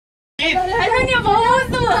Alam niya, bawas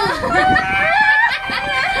to!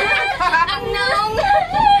 Ang naong!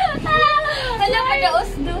 Alam ka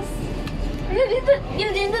gaos-dos. Dito,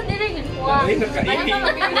 dito. Wow! Ay, nakaibig.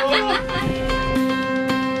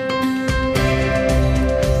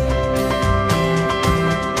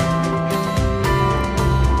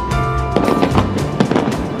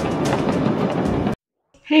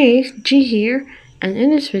 Hey, G here, and in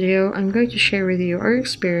this video, I'm going to share with you our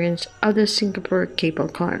experience of the Singapore Cable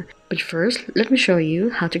Car. But first, let me show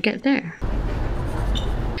you how to get there.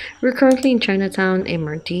 We're currently in Chinatown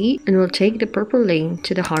MRT, and we'll take the purple lane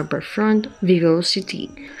to the Harbourfront Vivo City,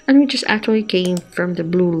 and we just actually came from the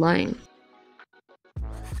blue line.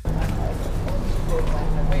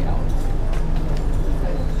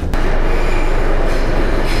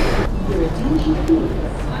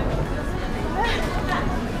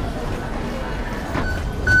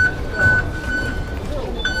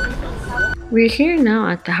 We're here now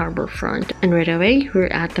at the Harbourfront, and right away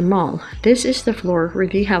we're at the mall. This is the floor where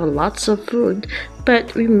they have lots of food,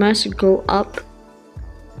 but we must go up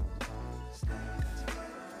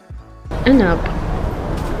and up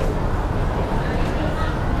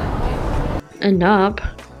and up.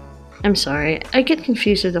 I'm sorry, I get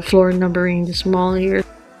confused with the floor numbering in this mall here.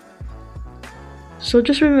 So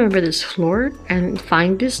just remember this floor and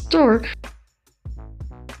find this door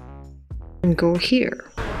and go here.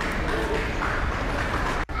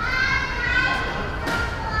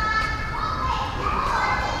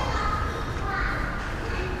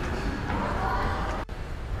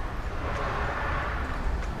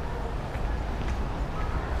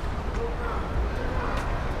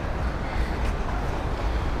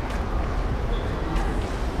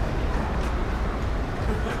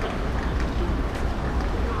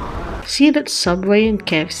 See that Subway and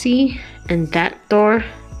KFC? And that door,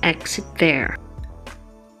 exit there.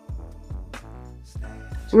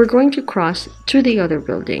 We're going to cross to the other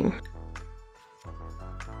building.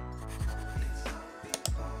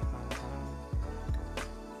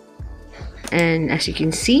 And as you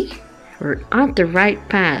can see, we're on the right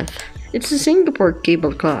path. It's the Singapore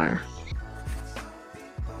Cable Car.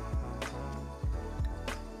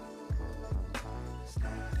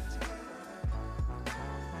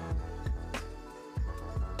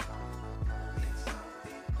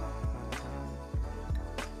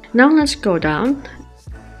 Now let's go down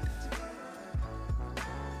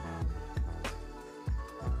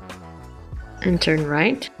and turn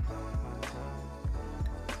right.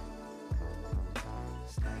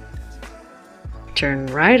 Turn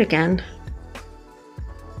right again.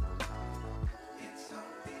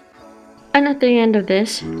 And at the end of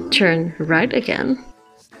this, turn right again.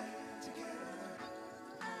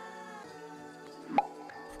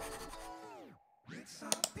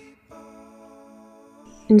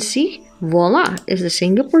 And see, voila, is the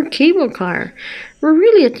Singapore Cable Car. We're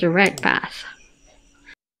really at the right path.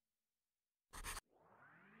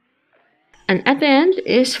 And at the end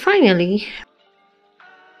is finally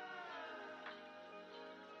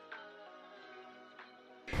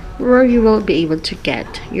where you will be able to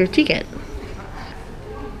get your ticket.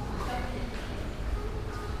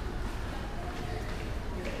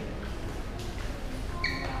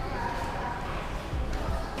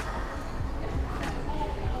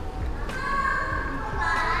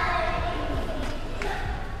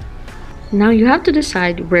 Now you have to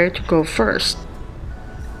decide where to go first.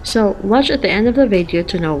 So watch at the end of the video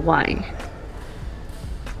to know why.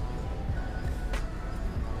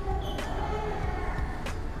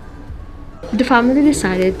 The family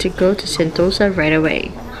decided to go to Sentosa right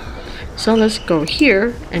away. So let's go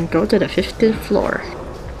here and go to the 15th floor.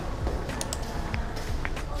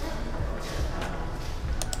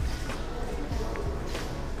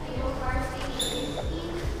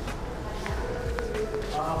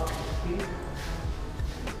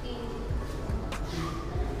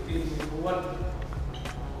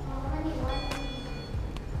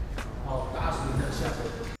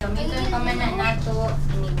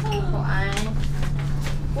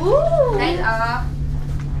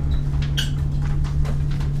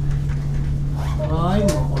 Ay,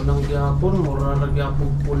 makulang gyapon, mura na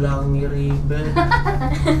gyapon pulang ni River.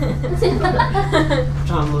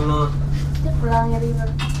 Sama na. Ito pulang yung river.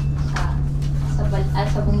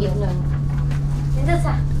 Sa bungit nun. Dito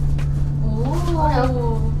sa.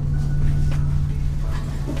 Oo.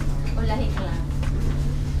 Ulahit lang.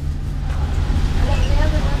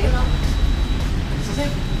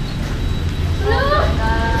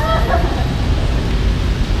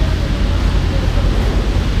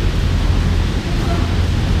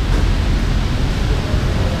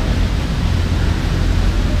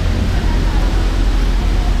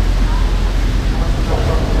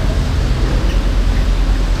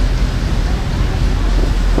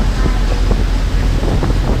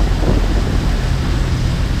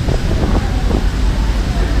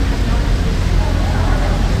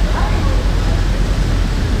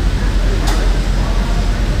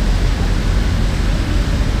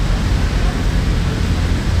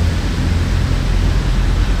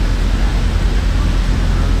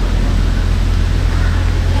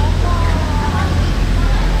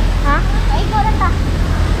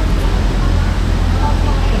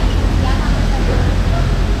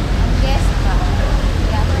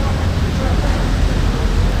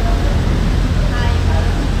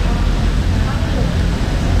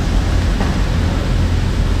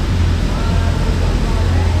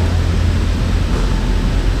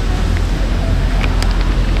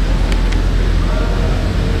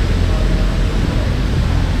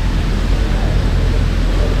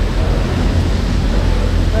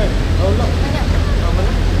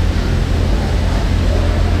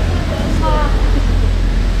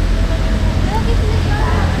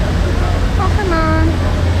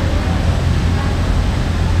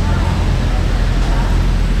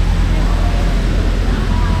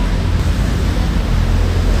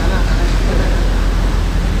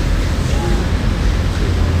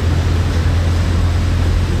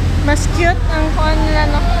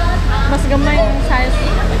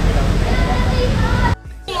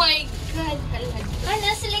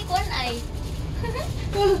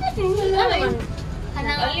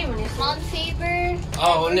 Kanang Mount Faber.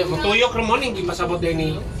 Oh, unya mutuyok ra mo ning gimasabot din ni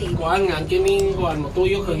kuan nga kining kuan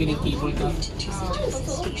mutuyok ka gini cable ka.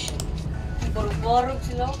 Borog-borog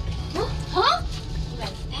sila. Ha?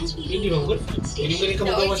 Hindi mo good. Hindi mo rin ka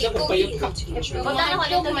magawas na kung payot ka. Punta na ko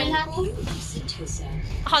dito man ha.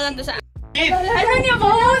 Ako lang to sa... Ano niya ba?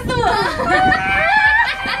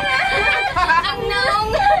 Ang naong.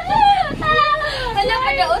 Hala ka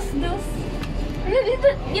na osdos. Ano dito?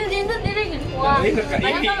 Yung dito direct. Wow. Ay,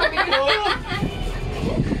 nakaini.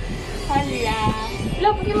 Hala. Wala,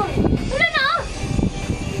 Pokemon. Wala na.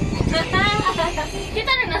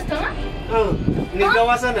 Kita na nasto nga? Oh,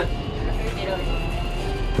 nigawasan na.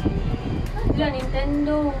 Wala,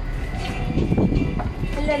 Nintendo.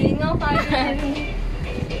 Wala, lingaw pa.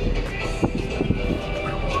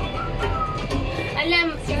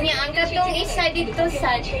 Alam, niya ang katong isa dito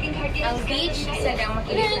sa ang beach sa dang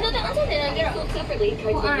makita. Ang sa din ang gira.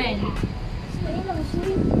 Kuan.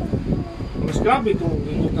 Mas grabe itong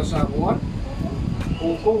dito sa kuan.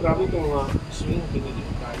 Kung grabe itong swing pinili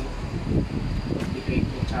tayo. Dito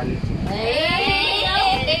yung challenge. Ay!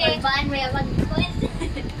 Pagpaan mo yung mag-point.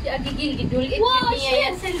 Agigil, gidulit niya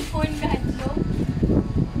yung cellphone ka.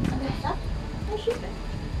 Ano ito? Oh, shit.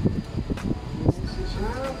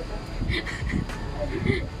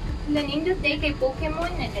 Nanindot day kay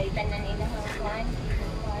Pokemon na dalitan na nila ang one.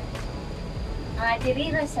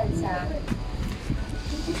 Diri rasad sa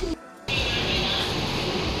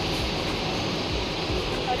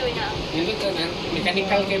Hindi ka na,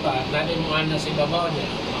 mechanical kayo ba? Nanin mo ana sa ibabaw niya.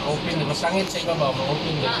 Ma-open na, masangit sa ibabaw,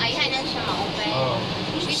 ma-open na. ay hanan siya ma-open. Oo.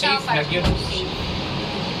 Safe na yun.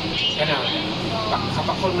 Kana,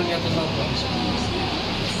 kapakol man niya ito sa ibabaw.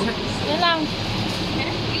 Yan lang.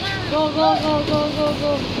 Go, go, go, go, go,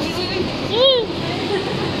 go.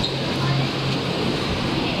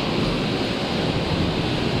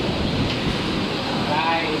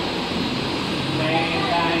 Bye. Bye,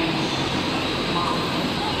 guys.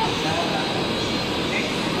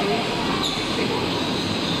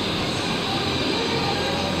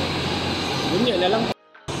 Bunyi na lang.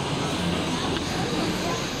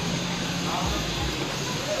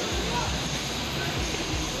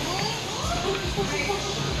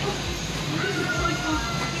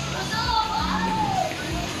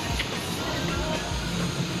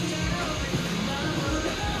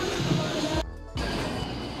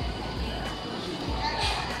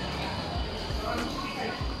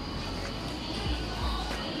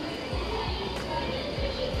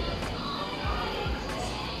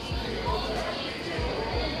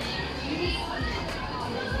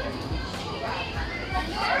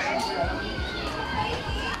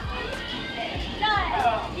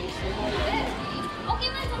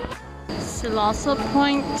 Seloso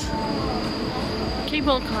Point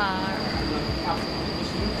Cable Car.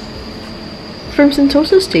 From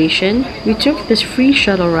Sentosa Station, we took this free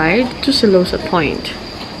shuttle ride to Seloso Point.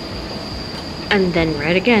 And then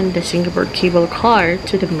ride again the Singapore Cable Car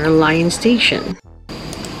to the Merlion Station.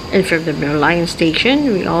 And from the Merlion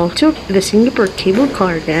Station, we all took the Singapore Cable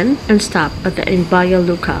Car again and stopped at the Inbaya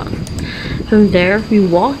lookout. From there, we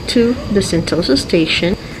walked to the Sentosa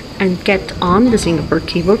Station and get on the Singapore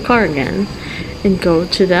Cable Car again and go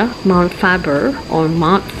to the Mount Faber or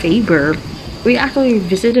Mount Faber. We actually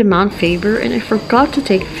visited Mount Faber and I forgot to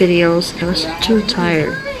take videos. I was too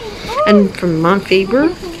tired. And from Mount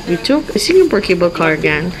Faber, we took the Singapore Cable Car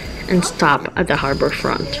again and stopped at the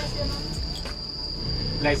Harbourfront.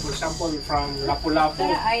 Like for example, from Lapu-Lapu,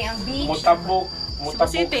 ay ang beach. Motabok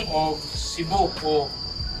City. o Cebu o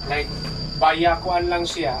like Bayakuan lang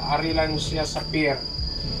siya, ari lang siya sa pier.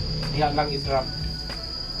 Diya lang i-drop.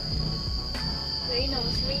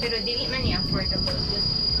 Pero dili man ni affordable yun.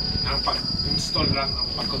 Ang pag-install lang, ang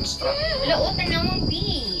pag-construct. Lautan na mong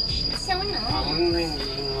beach. Sauna. Amon na yung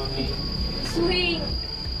iingon ni. Swing.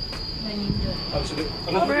 Manindot.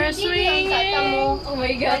 First swing. Oh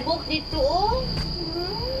my God. Book dito oh.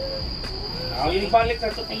 Yung balik na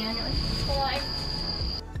ito. Ayan o.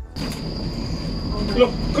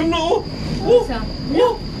 Look, kano oh! Oh!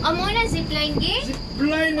 Oh! Amo na zipline gi?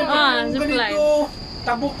 Zipline na zipline. ganito.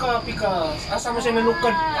 Tabok ka, Pikas. Asa mo siya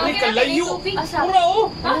nanukad? Ay, kalayo. Asa? Tura oh!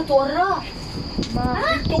 Ah, tora.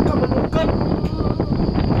 Dito ka manukad.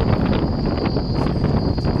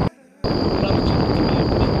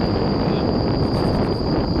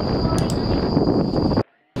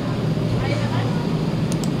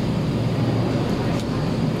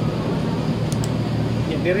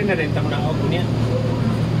 Yan, di rin na rin tamo na ako niya.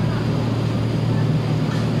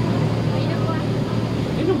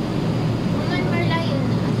 Uman Merlion.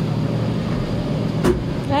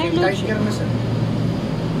 Ay, look. Tiger na sa.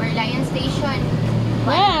 Merlion Station.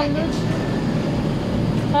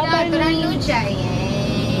 Bye-bye, Kurang Louie. lucu ya.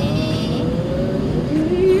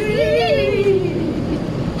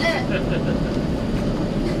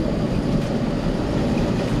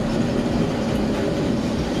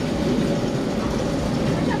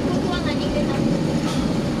 Macam perbuangan ni kena.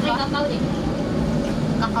 Kakao ni.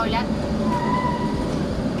 Kakao lah.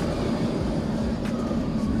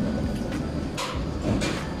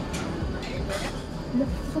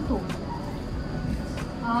 Apa tu?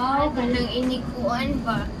 Ah, kadang ini kuan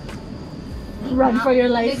ba? Run for your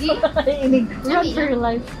life. Lagi? Run for your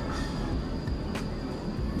life.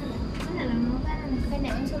 Mana lang mo ka na kena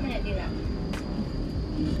unsa man dira.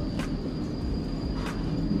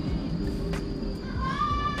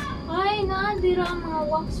 Ay, na dira ang mga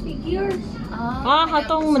wax figures.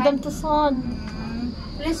 Hatong Madam Tussauds.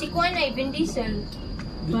 Wala si kuan ay Vin Diesel.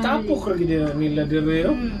 Ditapok lagi nila dire.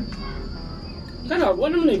 Hmm. Kana,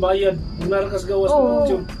 wala man ibayad. Narakas gawas Oo. ng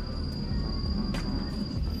YouTube.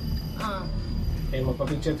 Ah. Eh,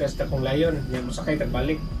 magpa-picture test akong layon. Yan mo sakay,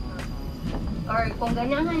 tagbalik. Or kung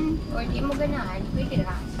ganahan, or di mo ganahan, pwede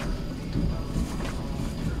ra.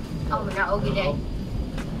 Na o gid.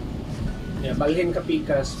 Yeah, balhin ka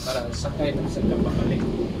pikas para sakay ng sa pabalik.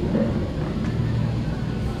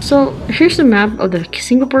 So here's the map of the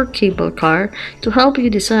Singapore Cable Car to help you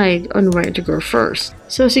decide on where to go first.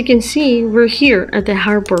 So as you can see, we're here at the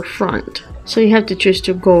Harbourfront. So you have to choose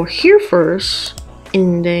to go here first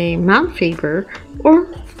in the Mount Faber or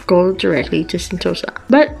go directly to Sentosa.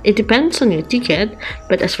 But it depends on your ticket.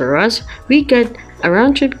 But as for us, we get a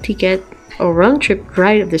round-trip ticket or round-trip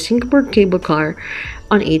ride of the Singapore Cable Car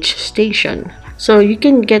on each station. So you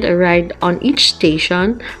can get a ride on each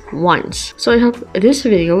station once. So I hope this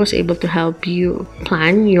video was able to help you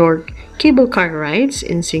plan your cable car rides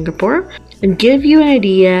in Singapore and give you an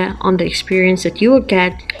idea on the experience that you will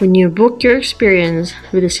get when you book your experience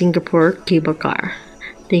with the Singapore Cable Car.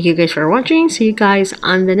 Thank you guys for watching. See you guys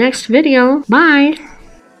on the next video. Bye!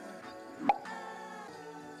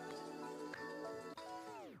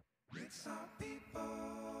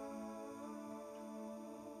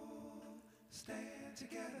 Stand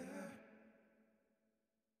together.